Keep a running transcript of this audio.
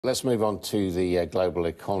Let's move on to the global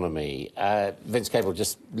economy. Vince Cable,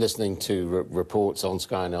 just listening to reports on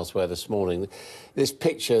Sky and elsewhere this morning, this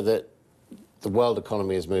picture that the world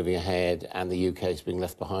economy is moving ahead and the UK is being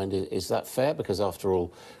left behind, is that fair? Because after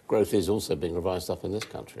all, growth is also being revised up in this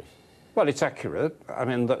country. Well, it's accurate. I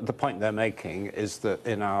mean, the point they're making is that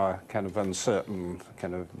in our kind of uncertain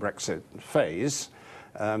kind of Brexit phase,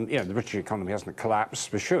 the British economy hasn't collapsed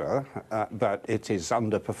for sure, but it is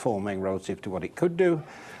underperforming relative to what it could do.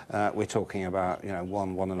 We're talking about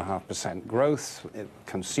 1.5% growth.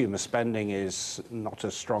 Consumer spending is not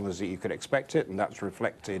as strong as you could expect it, and that's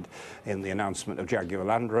reflected in the announcement of Jaguar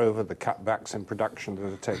Land Rover. The cutbacks in production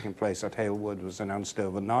that are taking place at Halewood was announced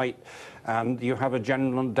overnight, and you have a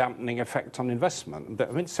general dampening effect on investment. But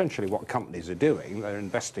I mean, essentially what companies are doing, they're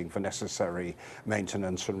investing for necessary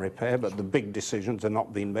maintenance and repair, but the big decisions are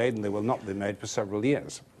not being made, and they will not be made for several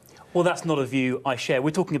years. Well, that's not a view I share.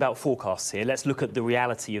 We're talking about forecasts here. Let's look at the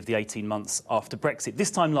reality of the 18 months after Brexit. This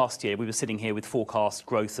time last year, we were sitting here with forecast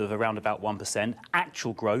growth of around about 1%.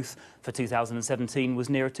 Actual growth for 2017 was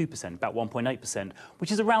nearer 2%, about 1.8%,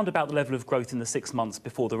 which is around about the level of growth in the 6 months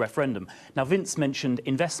before the referendum. Now, Vince mentioned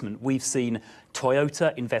investment. We've seen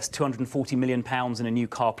Toyota invest £240 million in a new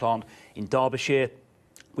car plant in Derbyshire.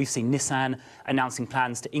 We've seen Nissan announcing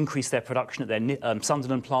plans to increase their production at their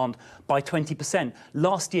Sunderland plant by 20%.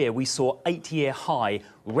 Last year, we saw 8-year high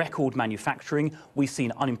record manufacturing. We've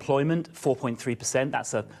seen unemployment, 4.3%.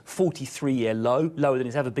 That's a 43-year low, lower than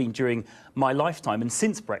it's ever been during my lifetime. And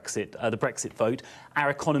since Brexit, the Brexit vote, our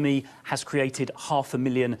economy has created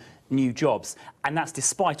 500,000 new jobs. And that's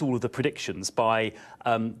despite all of the predictions by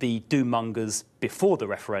the doommongers before the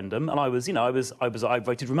referendum. And I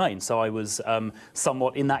voted Remain, so I was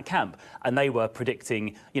somewhat in that camp. And they were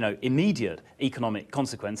predicting, immediate economic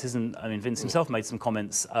consequences. And I mean, Vince himself made some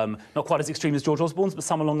comments, not quite as extreme as George Osborne's, but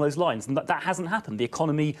some along those lines. And that hasn't happened. The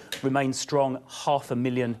economy remains strong,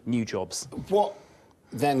 500,000 new jobs. What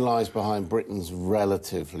then lies behind Britain's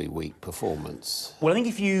relatively weak performance? Well, I think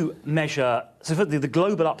if you measure... So the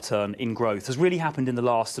global upturn in growth has really happened in the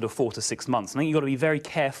last sort of 4 to 6 months. I think you've got to be very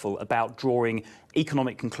careful about drawing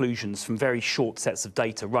economic conclusions from very short sets of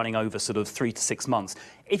data running over sort of 3 to 6 months.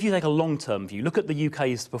 If you take a long-term view, look at the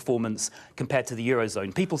UK's performance compared to the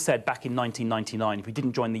Eurozone. People said back in 1999, if we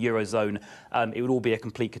didn't join the Eurozone, it would all be a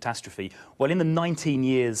complete catastrophe. Well, in the 19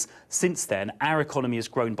 years since then, our economy has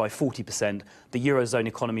grown by 40%. The Eurozone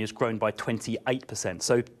economy has grown by 28%.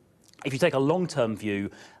 So if you take a long-term view,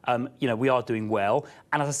 we are doing well.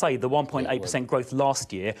 And as I say, the 1.8% growth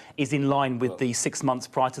last year is in line with the 6 months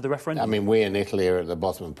prior to the referendum. I mean, we in Italy are at the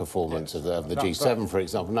bottom of performance of the G7, for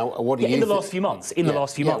example. Now, what do you in the last few months, the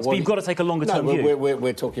last few months. But you've got to take a longer-term view.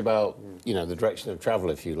 We're talking about, the direction of travel,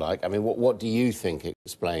 if you like. I mean, what do you think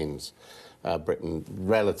explains Britain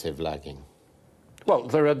relative lagging? Well,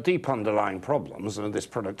 there are deep underlying problems, and this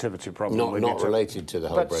productivity problem... Not related to the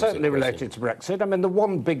whole Brexit. But certainly related to Brexit. I mean, the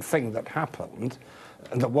one big thing that happened,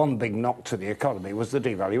 and the one big knock to the economy, was the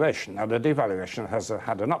devaluation. Now, the devaluation has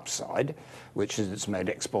had an upside, which is it's made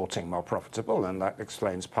exporting more profitable, and that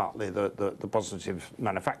explains partly the positive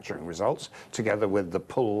manufacturing results, together with the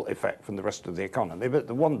pull effect from the rest of the economy. But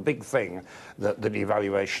the one big thing that the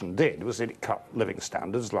devaluation did was that it cut living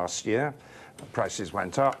standards last year. Prices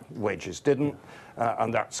went up, wages didn't,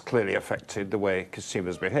 and that's clearly affected the way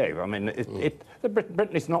consumers behave. I mean,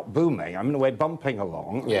 Britain is not booming. I mean, we're bumping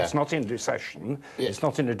along. Yeah. It's not in recession. Yeah. It's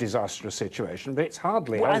not in a disastrous situation, but it's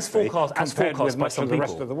hardly healthy compared with much of the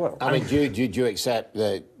rest of the world. I mean, do you accept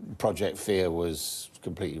that Project Fear was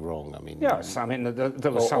completely wrong? I mean, yes. I mean,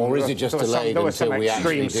 there was some. Or is it just delayed until we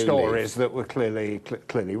actually do leave? There were some extreme stories that were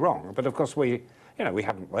clearly wrong. But of course, we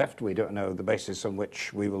haven't left. We don't know the basis on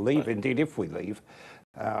which we will leave, indeed, if we leave.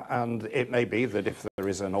 And it may be that if there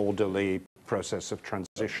is an orderly process of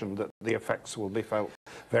transition, that the effects will be felt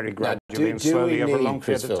very gradually and slowly over a long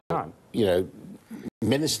period of time.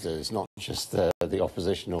 Ministers, not just the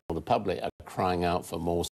opposition or the public, are crying out for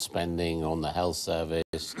more spending on the health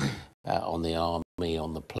service, on the army,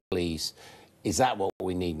 on the police. Is that what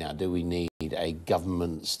we need now? Do we need a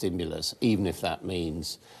government stimulus, even if that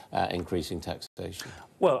means increasing taxation?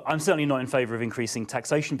 Well, I'm certainly not in favour of increasing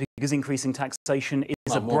taxation, because increasing taxation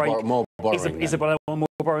is a break. More borrowing. More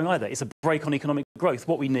borrowing either. It's a break on economic growth.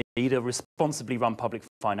 What we need are responsibly run public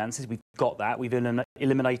finances. We've got that. We've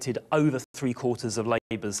eliminated over 3/4 of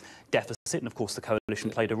Labour's deficit, and of course the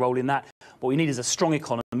coalition played a role in that. What we need is a strong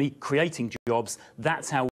economy, creating jobs.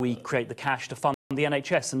 That's how we create the cash to fund the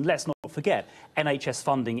NHS. And let's not forget, NHS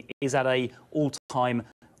funding is at an all-time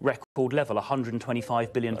record level,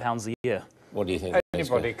 £125 billion a year. What do you think?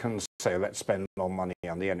 Anybody can say, let's spend more money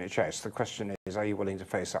on the NHS. The question is, are you willing to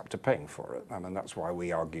face up to paying for it? I mean, that's why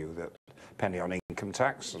we argue that penny on income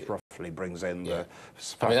tax roughly brings in the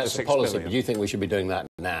 5 to 6 that's a policy, billion. but do you think we should be doing that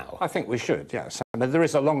now? I think we should, yes. I mean, there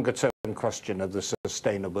is a longer-term question of the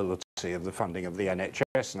sustainability of the funding of the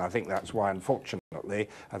NHS, and I think that's why, unfortunately,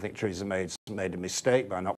 I think Theresa May's made a mistake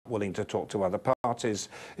by not willing to talk to other parties.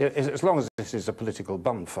 As long as this is a political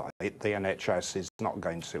bum fight, the NHS is not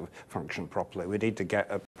going to function properly. We need to get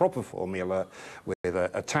a proper formula with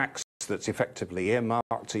a tax that's effectively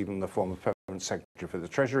earmarked. Even the former Permanent Secretary for the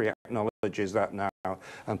Treasury acknowledges that now,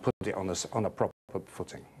 and put it on a proper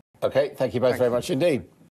footing. OK, thank you both very much indeed.